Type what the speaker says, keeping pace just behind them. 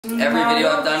Every video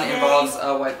I've done involves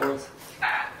whiteboards.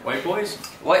 White boys?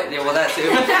 What? Yeah, well that too.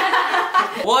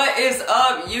 What is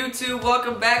up, YouTube?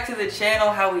 Welcome back to the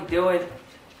channel. How we doing?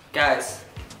 Guys,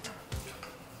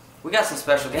 we got some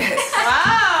special guests.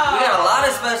 Wow! We got a lot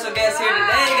of special guests here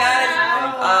today,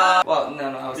 guys. Well,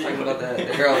 no, I was talking about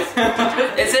the girls.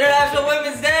 It's International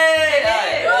Women's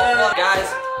Day! Alright,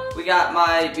 guys, we got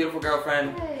my beautiful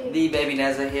girlfriend, the baby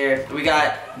Neza here. We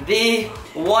got the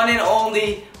one and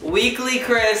only Weekly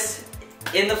Chris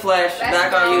in the flesh,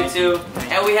 back on YouTube.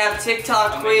 And we have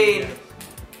TikTok queen,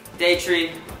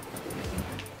 Daytree.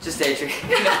 Just Daytree.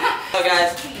 So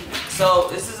guys, so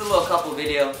this is a little couple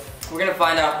video. We're gonna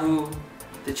find out who's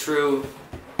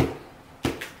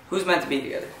meant to be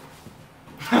together.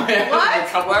 What?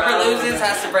 Whoever loses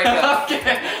has to break up.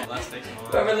 Okay.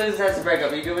 Whoever loses has to break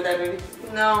up. Are you good with that, baby?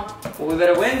 No. Well, we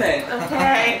better win then.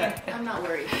 Okay. I'm not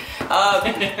worried.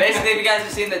 Basically, if you guys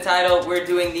have seen the title, we're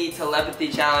doing the telepathy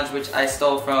challenge, which I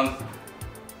stole from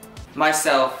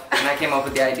myself, and I came up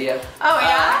with the idea. Oh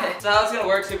yeah? So how it's gonna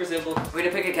work, super simple. We're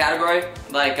gonna pick a category,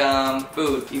 like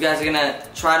food. You guys are gonna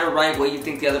try to write what you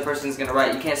think the other person's gonna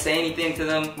write. You can't say anything to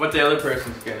them. What the other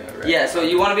person's gonna write. Yeah, so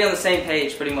you wanna be on the same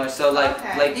page, pretty much. So like,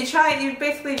 You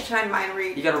basically try and mind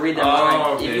read. you gotta read their mind.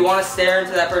 Okay. If you wanna stare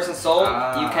into that person's soul,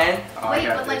 you can. Wait,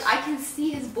 but like I can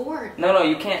see his board. No,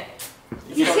 you can't.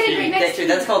 He's sitting right next to me.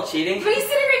 That's called cheating. But he's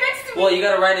sitting right next to me. Well, you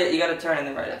gotta write it, you gotta turn and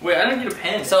then write it. Wait, I don't get a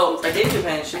pen. So, I gave you a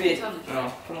pen, it should be...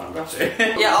 Oh. Come on, bro.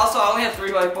 Yeah, also, I only have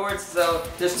 3 whiteboards, so...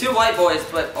 There's 2 white boys,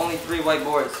 but only 3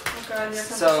 whiteboards. Oh god, you're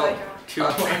So- Two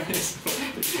points.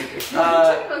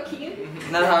 Loki.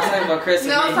 No, I was talking about Chris and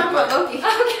No, me, I'm talking but- about Loki. Okay.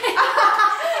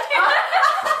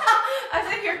 I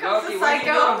said here comes Loki, the what are you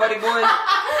doing, psycho. buddy boy?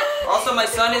 Also, my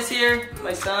son is here.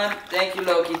 My son. Thank you,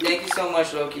 Loki. Thank you so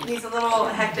much, Loki. He's a little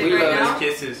hectic We right love now. Nice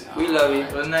kisses. We love you.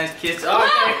 What a nice kiss. Oh,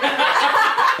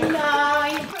 okay.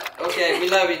 No. Okay, we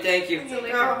love you. Thank you.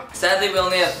 Girl. Sadly, we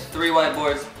only have 3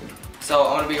 whiteboards, so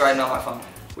I'm gonna be writing on my phone,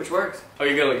 which works. Oh,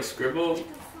 you got like a scribble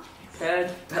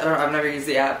pad? I've never used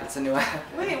the app. It's a new app.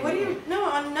 Wait, what do you... No,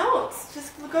 on notes.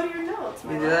 Just go to your notes.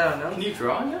 You do that on notes? Can you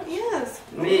draw on that? Yes.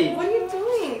 Me. What are you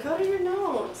doing? Go to your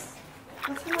notes.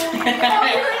 That's what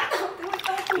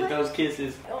Get those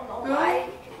kisses. I don't know why.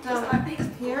 No,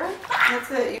 here? That's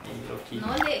it.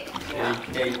 No le. Hey.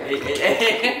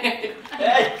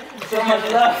 Hey, so much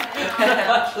love.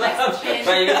 Much love.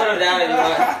 But you can put them down if you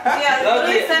want. Yeah,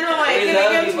 Loki, send them away. we Give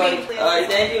love them you, to buddy. me, please. Alright,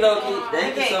 thank you, Loki.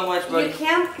 Thank you Okay, so much, buddy. You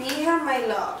can't be here, my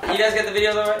love. You guys get the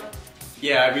video though, right?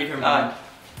 Yeah, I read her mind.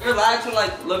 Relax and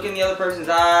like look in the other person's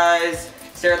eyes,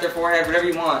 stare at their forehead, whatever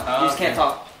you want. You just can't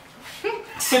talk.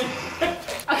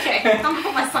 Okay, I'm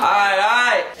put my son.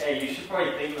 Alright. Hey, you should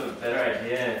probably think of a better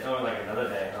idea and film it like another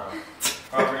day, huh?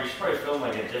 Robert, you should probably film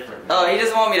like a different day. Oh, he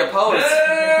doesn't want me to pose.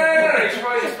 You should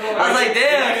probably just film I was like,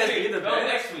 damn.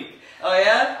 next week. Oh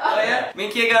yeah? Oh yeah? Me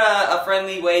and Kia got a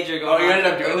friendly wager going on. Oh, you ended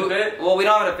up doing the bet? Well, we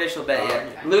don't have an official bet yet.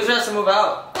 okay. Loser has to move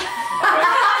out.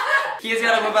 Kia's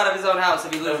gotta move out of his own house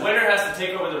if he The loses. winner has to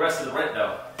take over the rest of the rent,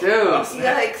 though. Dude,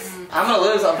 Yikes. I'm gonna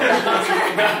lose on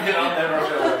that. I'll never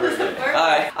film ever again.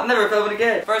 Alright, I'm never filming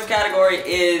again. First category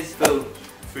is food.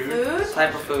 Food?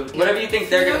 Type of food. Whatever you think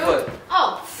they're gonna put.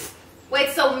 Oh, wait.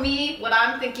 So me, what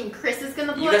I'm thinking, Chris is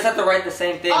gonna put. You guys have to write the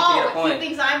same thing to get a Oh, he point.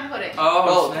 thinks I'm putting. Oh,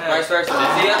 Both, snap. vice versa. So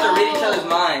you have to read each other's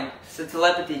mind. It's a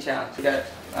telepathy challenge. You got it.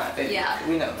 Alright, baby. Yeah.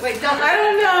 We know. Wait, I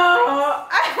don't know.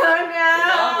 I don't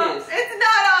know. It's obvious. It's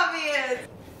not obvious.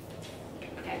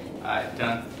 Okay. Alright,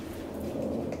 done.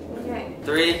 Okay.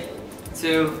 3,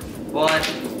 2, 1.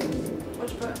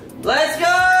 Which book? Let's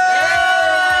go!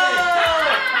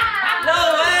 No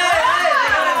way! Hey, they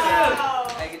got it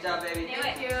too. Hey, good job, baby.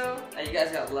 Thank you. Hey, you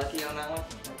guys got lucky on that one.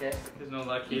 Okay. There's no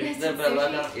luck You here. guys- A little bit of luck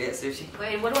on it. Yeah, sushi.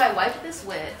 Wait, what do I wipe this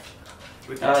with?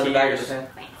 With The bag of tears. the pen.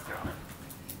 Thanks, girl.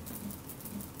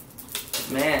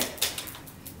 Man.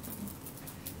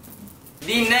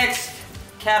 The next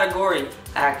category,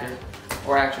 actor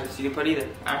or actress. You can put either.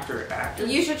 Actor.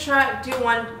 You should try do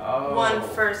one Oh.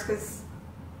 first, because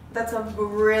that's a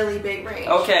really big range.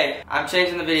 Okay, I'm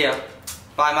changing the video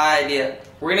by my idea.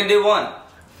 We're gonna do one.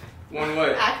 One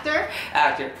what? Actor?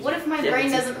 Actor. What if my Yeah, brain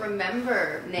it's- doesn't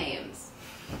remember names?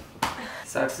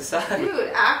 Sucks to suck. Dude,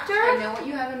 I actor? know what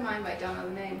you have in mind, but I don't know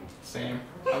the name. Same.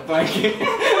 I'm blanking.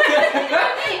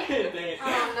 Dang it.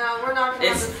 Oh no, we're not gonna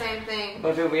have It's- the same thing.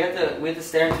 But dude, we have to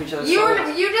stare into each other's You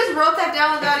souls. you just wrote that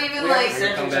down without even We have to like stare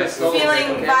into Come each back other's to souls, feeling,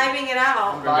 okay? vibing it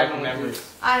out. Bring back memories.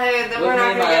 Then Look we're me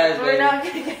not in gonna my get. eyes, We're baby. not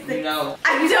gonna get You this. know.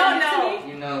 I don't know.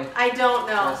 You know. I don't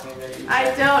know. Trust me, baby. I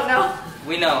don't know.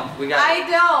 We know. We got it.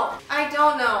 I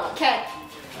don't know. Okay.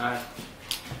 Alright.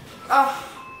 Oh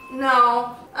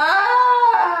no.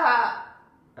 Ah.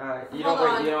 Alright, you Hold don't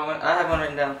on. you don't want, I have one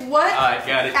written down. What? I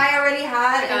got it. I already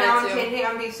had, I got and now it I'm too. changing.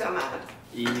 I'm gonna be so mad.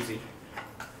 Easy.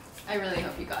 I really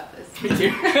hope you got this. Me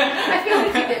too. I feel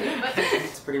like you didn't, but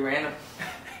It's pretty random.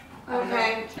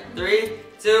 Okay. 3,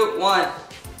 2, 1.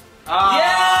 Ah.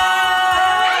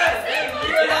 Yes!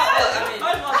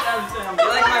 You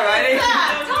like my writing?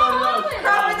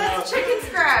 Crawford, that's chicken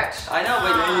scratch. I know,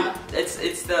 but it's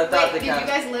the thought wait, that did you counts.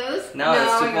 guys lose? No, No,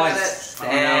 it's 2 I got points.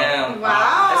 Damn.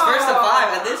 Wow. It's first to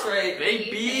 5 at this rate.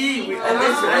 Baby. At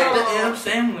this rate. The Adam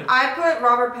Sandler. I put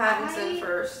Robert Pattinson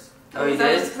first. Oh, you That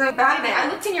did? was 'cause I'm I Batman.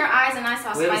 looked in your eyes and I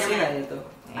saw We haven't seen that Spider-Man. yet though.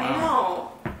 I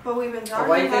know, but we've been But talking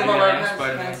why are you thinking about about Yeah, Robert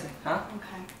Spider-Man. Pattinson? Huh?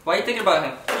 Okay. Why are you thinking about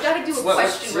him? We gotta do a What are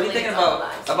question you thinking related to all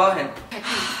about him? that.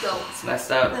 Okay, go. It's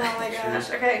messed up. Oh my gosh.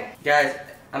 Okay. Guys,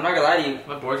 I'm not gonna lie to you.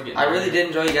 My board's getting I really did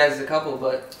enjoy you guys as a couple,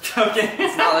 but Okay.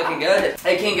 it's not looking good.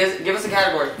 Hey King, give us a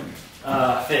category.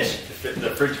 Fish.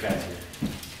 The fridge guy's here.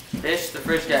 Fish, the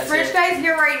fridge guys. Fridge here. guy's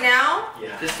here right now.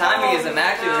 Yeah. This timing is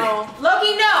immaculate. No.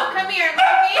 Loki, no, come here,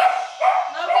 Loki.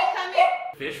 Loki, come here.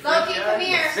 Fish. Loki, come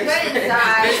here. Fish, Go fish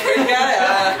inside. fridge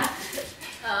guy?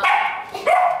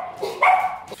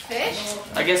 Fish?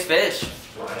 I guess fish.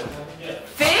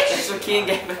 Fish? That's what King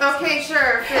gave us. Okay,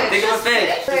 sure, Think fish. of a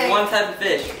fish. fish. Just one type of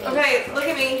fish. Okay, look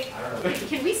at me.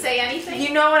 Can we say anything? You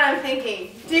know what I'm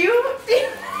thinking. Do you?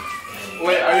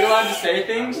 Wait, are you allowed to say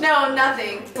things? No,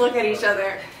 nothing. Look at each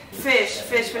other. Fish,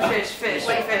 fish, fish, fish, fish,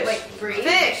 Wait, fish. wait, breathe?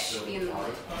 Fish. Be in the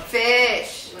light.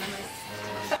 Fish. What am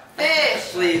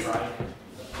Fish. Please.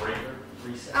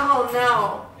 Oh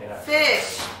no.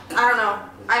 Fish. I don't know.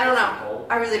 I don't know.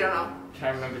 I really don't know.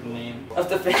 Can't remember the name. Of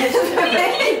the fish. Yeah.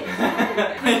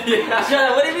 Shut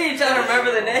up, what do you mean you're trying to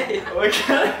remember the name?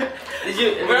 Okay. Did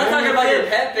you? We're not talking about your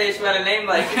pet fish who had a name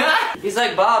like. He's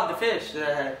like Bob the fish that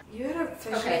I had. You had a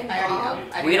fish Okay, named I Bob? already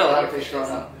know. I We know don't what have your fish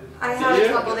growing up. I had a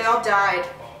couple. They all died.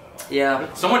 Yeah.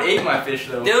 Someone ate my fish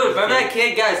though. Dude, remember that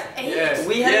kid, guys? Yes.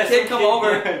 We had Yes, a kid come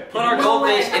over, yeah. put our No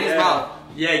goldfish way. in his Yeah. mouth,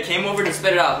 Yeah, he came over and to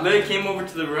spit it out. literally came over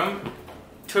to the room,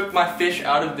 took my fish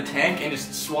out of the tank and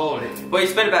just swallowed it. But he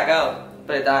spit it back out,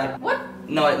 but it died. What?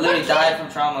 No, it literally What died kid? from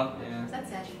trauma. Yeah. Is that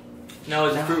sad? No, it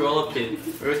was a fruit roll-up kid.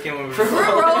 Rose came over. Fruit Fruit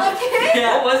roll-up kid?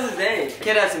 Yeah. What was his name?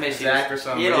 Kid had some issues. Zach or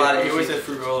something. He had a lot of He always issues. had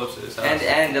fruit roll-ups at his house.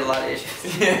 And a lot of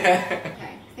issues. Yeah.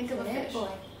 Okay, think of a fish.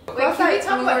 What Wait, can we if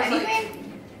talk I about was like- anything?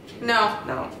 No.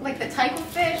 No. Like the type of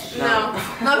fish? No.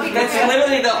 No, because That's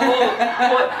literally the whole.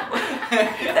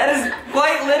 That is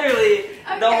quite literally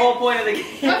the Okay. whole point of the game.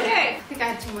 Okay. I think I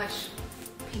had too much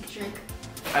pink drink.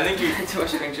 I think you. Too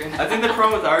much picture. I think the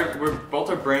problem with ours, both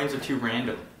our brains are too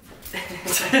random.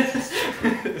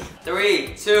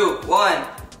 3, 2, 1.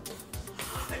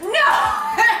 No!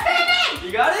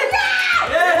 You got it?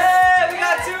 Yeah, we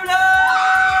got tuna.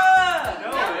 No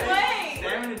way.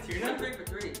 Salmon and tuna? 3 for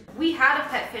 3. We had a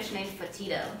pet fish named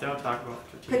Petito. Don't talk about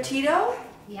it. Potato?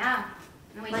 Yeah.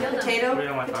 And we Like killed him. potato? We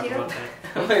don't want to talk Potato? about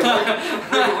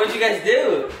that. Wait, what'd you guys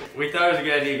do? We thought it was a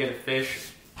good idea to get a fish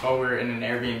while we were in an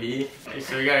Airbnb.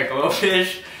 So we got a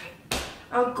glowfish.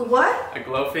 What? A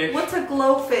glowfish. What's a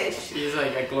glowfish? He's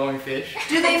like a glowing fish.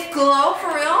 Do they glow for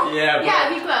real? Yeah, but Yeah,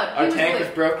 he glowed. our He tank blue.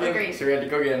 was broken, Agreed. so we had to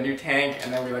go get a new tank,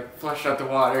 and then we like flushed out the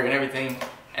water and everything,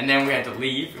 and then we had to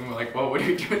leave, and we're like, well, what do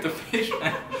we do with the fish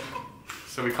now?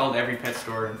 So we called every pet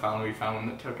store and finally we found one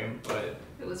that took him, but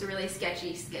It was a really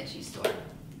sketchy store.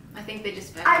 I think they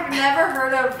just fed I've him. never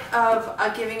heard of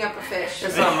giving up a fish.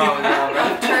 There's something wrong with y'all,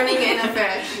 bro. Turning in a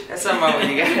fish. There's something wrong with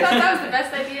you I thought guys. that was the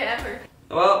best idea ever.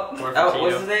 Well, Poor what's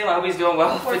Petito. his name? I hope he's doing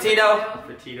well. Poor Petito,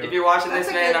 Petito. if you're watching this, That's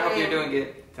a man, good I hope you're name. doing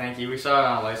good. Thank you. We saw it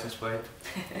on a license plate.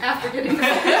 After getting the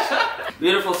fish.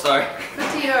 Beautiful story.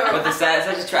 Potato. With the sad,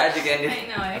 such a tragic ending. I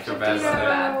know, I feel actually bad feel so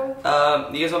about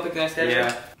bad. You guys want to pick the next category?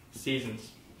 Yeah.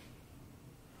 Seasons.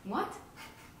 What?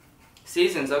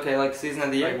 Seasons, okay, like season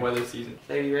of the year. Like weather season.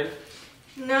 Are you ready?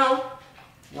 No.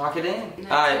 Lock it in. No,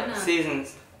 Alright, no.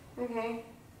 seasons. Okay.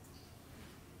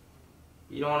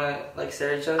 You don't want to like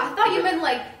stare at each other? I thought you meant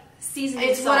like seasoning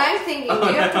It's salt. what I'm thinking. Oh,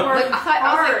 You have to no. work Like, I thought,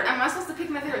 I was hard. like, am I supposed to pick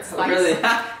my favorite spice? Really?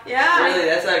 Yeah. Really?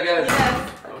 That's how it goes?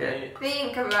 Yes. Okay.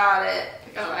 Think about it.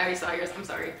 Oh, I already saw yours. I'm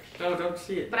sorry. No, don't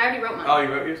see it. But I already wrote mine. Oh, you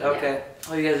wrote yours? Okay.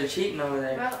 Oh, you guys are cheating over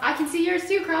there. Well, I can see yours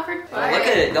too, Crawford. Oh, look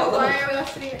at it. Don't look. Why are we all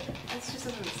sitting here? That just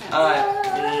doesn't make sense.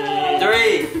 Alright.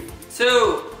 3, 2,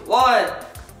 1.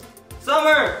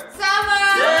 Summer! Summer!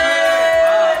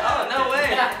 Yay! Oh, no way.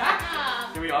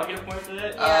 Did we all get a point for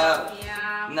that?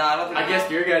 Yeah. No, I don't think I guess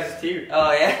your guys too.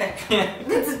 Oh, yeah.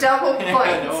 It's double Double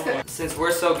points. point. Since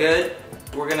we're so good,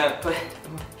 we're gonna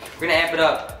amp it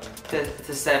up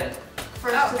to 7.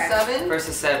 First Okay. to 7. First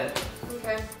to 7.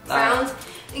 Okay. Sounds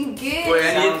and get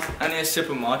I need a sip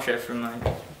of matcha for my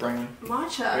brain.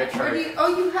 matcha. Rich, Where do right. you?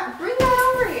 Oh, you have. Bring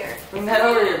that over here. Bring that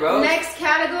over here, bro. Next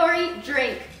category,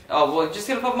 drink. Oh, well, just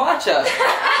gonna put matcha.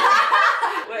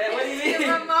 Wait, what do you mean? Give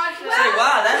her matcha. Say,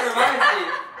 wow, that reminds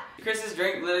me. Chris's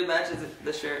drink literally matches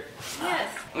the shirt. Yes.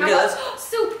 Okay, How let's. about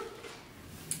soup.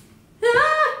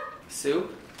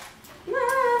 Soup?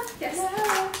 Yes.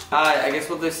 Alright, I guess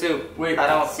we'll do soup. Wait, I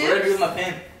don't. what do I do with my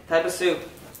pen? Type of soup.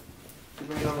 You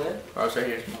bring it over there? Oh, it's right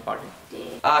here in my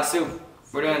pocket. Soup.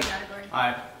 We're doing. Category.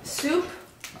 Alright. Soup.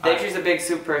 Daytree's a big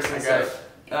soup person, I got so.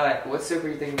 it. Alright, what soup are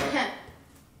you thinking about?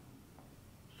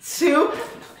 Soup.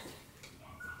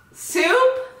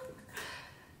 Soup.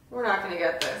 We're not gonna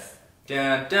get this.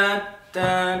 Dun dun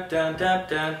dun dun dun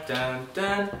dun dun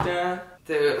dun dun.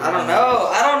 Dude, I don't know.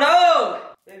 I don't know!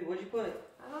 Baby, what'd you put?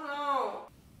 I don't know.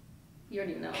 You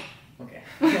already know. Okay.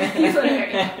 You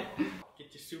already know.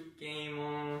 Get your soup game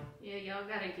on. Yeah, y'all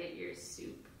gotta get your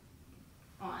soup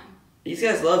on. These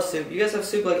guys love soup. You guys have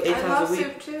soup like 8 I times love a week.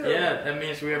 soup too. Yeah, that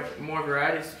means we have more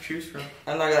varieties to choose from.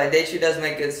 I'm not gonna lie, Daytree does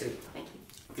make good soup. Thank you.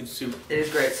 Good soup. It is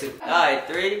great soup. Alright,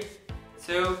 3,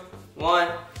 2, 1.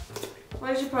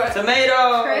 What did you put?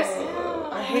 Tomato! Chris,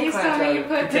 I hate please tell me you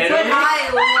clam put Potato? Put I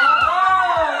Oh,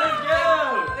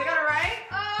 love. They got it right?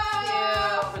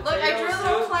 Yeah, Look, I drew a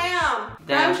little soup. clam.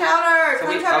 Damn. Clam chowder. So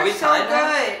Clam are chowder's we so tied now?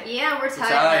 good. Yeah, we're tied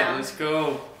Tied, now. let's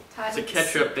go. Tied It's a with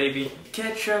ketchup, baby.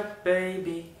 Ketchup,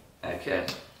 baby. Okay.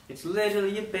 It's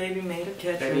literally a baby made of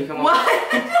ketchup. Baby, come on. What?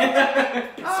 I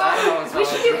don't know what's We wrong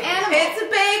should with do you. animal. It's a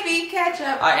baby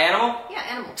ketchup. Animal? Yeah,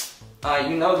 animal.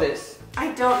 You know this.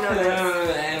 I don't know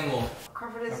this. Animal.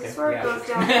 Carpet, is Okay, this where yeah. it goes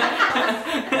down?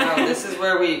 No, this is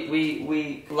where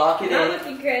we lock it I'm not in.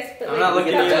 looking, Chris, but I'm not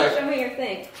looking either. Show me your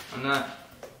thing. I'm not.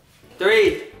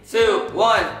 3, 2,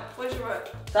 1. What'd you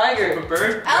put? Tiger. A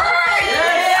bird? Elephant!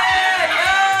 Yeah!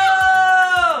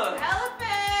 Yo!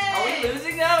 Elephant! Are we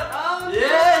losing now? Oh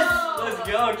Yes! no! Let's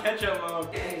go, ketchup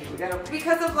mode. Hey, we gotta.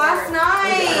 Because of last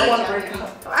I don't want to night. break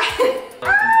up.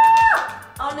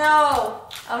 Oh no!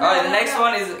 Oh no! Alright, the no, next no.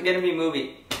 one is gonna be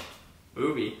movie.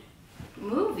 Movie.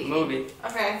 Movie. Movie.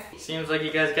 Okay. Seems like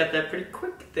you guys got that pretty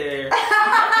quick there.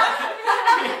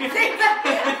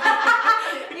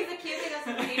 He's accusing us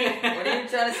of cheating. What are you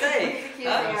trying to say? He's accusing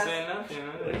I'm us. saying nothing.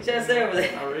 What are you trying to say over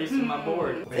there? I'm erasing my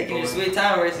board. Taking your sweet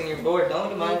time erasing your board. Don't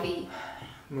look at mine. Movie.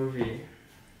 Movie.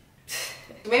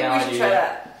 Maybe No we should idea. try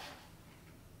that.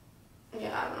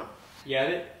 Yeah, I don't know. You got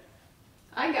it?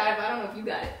 I got it, but I don't know if you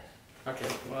got it.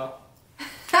 Okay, well.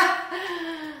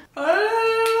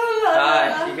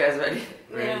 Alright, you guys ready?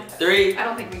 Yeah. 3, I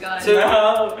don't think we got it. 2,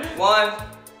 No. 1.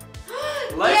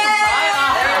 Light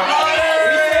There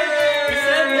We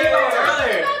said Nemo We talked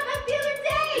earlier. about that the other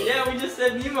day. Yeah, we just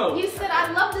said Nemo. You said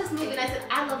I love this movie, and I said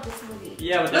I love this movie.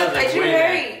 Yeah, but that Look, was I like drew way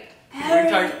Harry.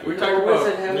 back. We were talking What was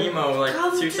it, about Harry? Nemo like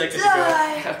Come 2 to seconds ago.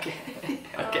 die. Okay.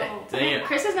 Okay. Oh. Dang it.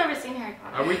 Chris has never seen Harry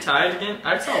Potter. Are we tied again?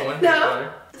 I saw one. No. Harry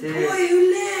Potter. Dude. who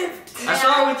lived. I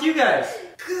saw it with you guys.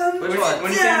 Come Which one?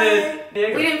 When you came to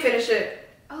Diego. We didn't finish it.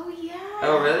 Oh yeah.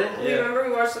 Oh, really? We Yeah. remember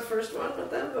we watched the first one with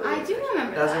them. But I do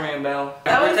remember Doesn't that. ring a bell.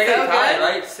 That We're was technically so tied, good.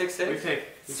 right? We 6-6.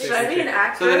 picked. Should I be an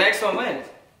actor? So the next one wins,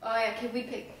 Oh yeah, can we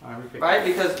pick? Alright, we picked. right?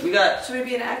 Because we got. Should we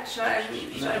be an actor? Should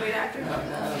I be an actor?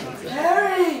 No.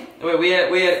 Harry. Wait, we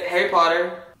had Harry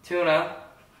Potter, tuna,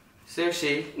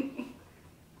 sushi.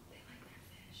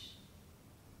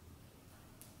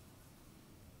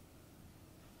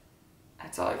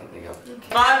 That's all I can think of.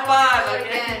 5-5. Okay.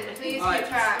 Again, please Alright. keep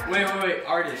track. Wait.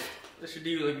 Artist. This should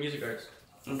do like music arts.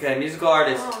 Okay, musical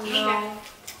artist. Oh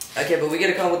no. Okay, but we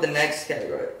gotta come up with the next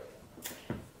category.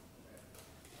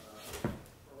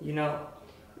 You know.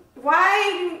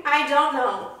 Why? I don't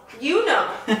know. You know.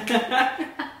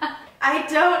 I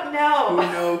don't know.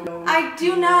 No. I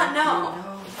do not know.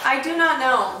 I do not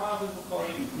know.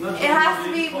 It has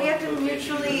to be, we have to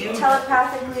mutually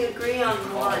telepathically agree on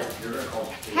one.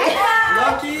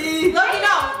 Lucky! Lucky,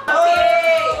 no! Oh,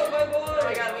 Okay! my Oh my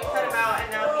boy! god, we cut him out and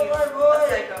now he's a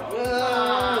psycho.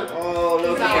 Oh,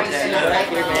 look He's always at been that. a Right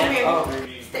here, psycho. man.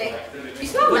 Oh. Stay. You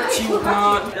smell What nice. you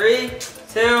want? 3,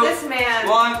 2, This man.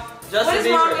 1. Justin What is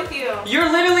Bieber. wrong with you?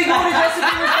 You're literally going to Justin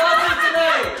Bieber's concert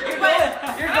today.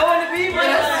 You're going to Bieber.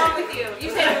 What is wrong with you? You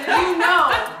said you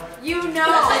know. You know. You know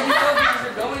because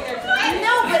you're going there I today.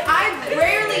 know, but I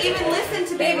rarely even listen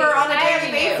to Bieber on a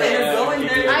daily Then basis. you're going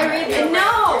there. I read And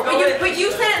no, but you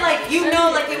said it like you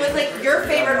know, like it was like your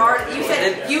favorite artist. You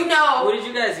said you Who know. did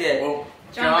you guys get? Whoa.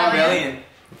 John John Bellion.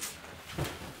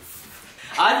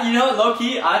 Bellion. You know, low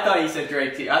key, I thought you said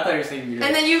Drake too. I thought you were saying Drake.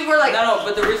 And then you were like, No,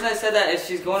 but the reason I said that is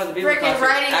she's going to the Bieber Freaking concert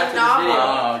writing a after novel. this video.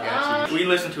 Oh, gotcha. We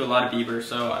listen to a lot of Bieber,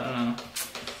 so I don't know.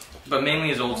 But mainly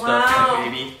his old Wow. stuff,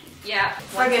 baby. Yeah.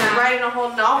 Fucking writing a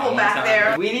whole novel back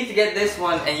there. We need to get this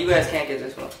one, and you guys can't get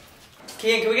this one.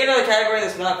 Can we get another category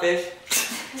that's not fish?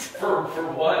 For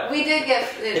what? We did get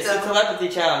it. It's a telepathy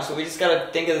challenge, so we just gotta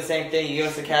think of the same thing. You give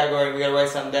us the category, we gotta write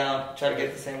something down, try to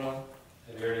get the same one.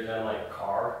 Have you already done like a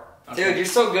car? Dude, you're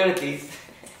so good at these.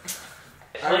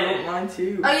 I wrote mine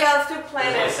too. Oh yeah, let's do That's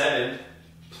planet. 7,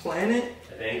 Planet?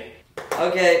 I think.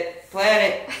 Okay,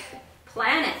 planet.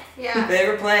 Planet. Yeah.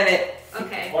 Favorite planet.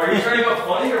 Okay. Or are you trying to go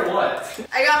funny or what?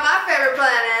 I got my favorite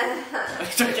planet.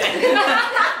 Okay.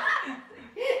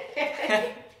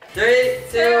 3,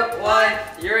 2, 1,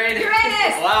 Uranus.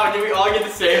 Uranus. Wow, did we all get the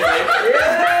same thing? Yeah!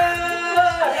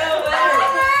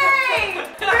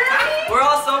 Really? We're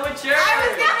all so mature. I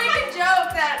was gonna make a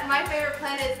joke that my favorite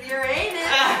planet is Uranus.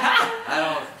 I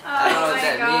don't know Oh what my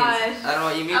that gosh. means. I don't know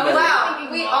what you mean Oh, by that. Wow,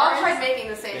 we all tried making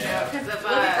the same joke. Because of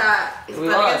Look at that. We But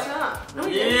I lost. guess not. No,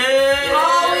 we didn't. Yeah!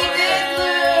 Oh, we did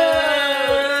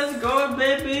lose. Let's go,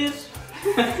 babies!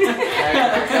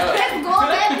 Let's go,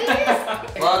 babies.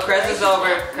 Well, Chris is over.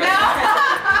 Chris No.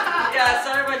 Yeah,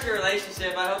 sorry about your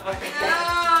relationship. I hope No.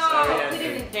 We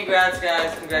didn't. Congrats,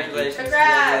 guys. Congratulations.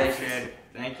 Congrats. Congratulations.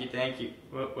 Thank you.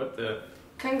 What the?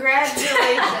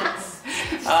 Congratulations.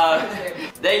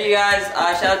 Thank you guys.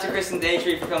 Shout out to Chris and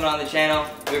Daytree for coming on the channel.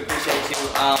 We appreciate you.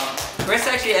 Chris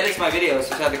actually edits my videos.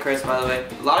 So shout out to Chris, by the way.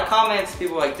 A lot of comments.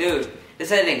 People are like, dude,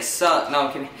 this editing sucked. No,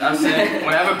 I'm kidding. I'm saying,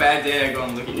 when I have a bad day, I go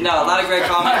and look at you. No, a lot of great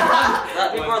comments.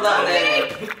 People are loving the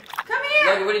editing. Come here.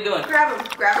 Loki, what are you doing? Grab him.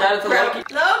 Grab him. Shout out to grab Loki. him.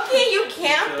 Loki, you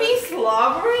can't be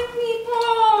slobbering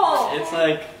people. It's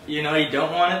like, you know, you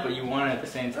don't want it, but you want it at the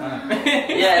same time. Yeah,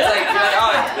 it's like, you're like,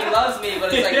 oh, he loves me,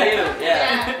 but it's like you.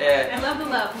 Yeah. I love the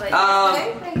love, but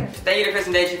Thank you to Chris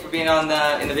and Daytree for being on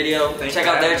in the video. Check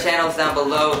out their channels down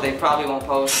below. They probably won't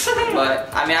post, but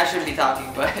I mean, I shouldn't be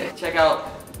talking, but check out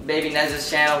Baby Nez's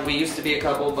channel. We used to be a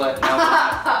couple, but now we're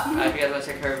not. If you guys want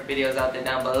to check her videos out there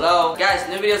down below. Guys,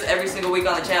 new videos every single week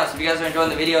on the channel, so if you guys are enjoying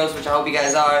the videos, which I hope you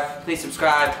guys are, please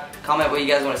subscribe, comment what you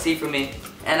guys want to see from me.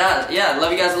 And yeah,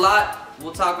 love you guys a lot.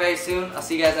 We'll talk very soon. I'll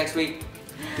see you guys next week.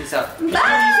 Peace out.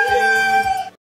 Bye.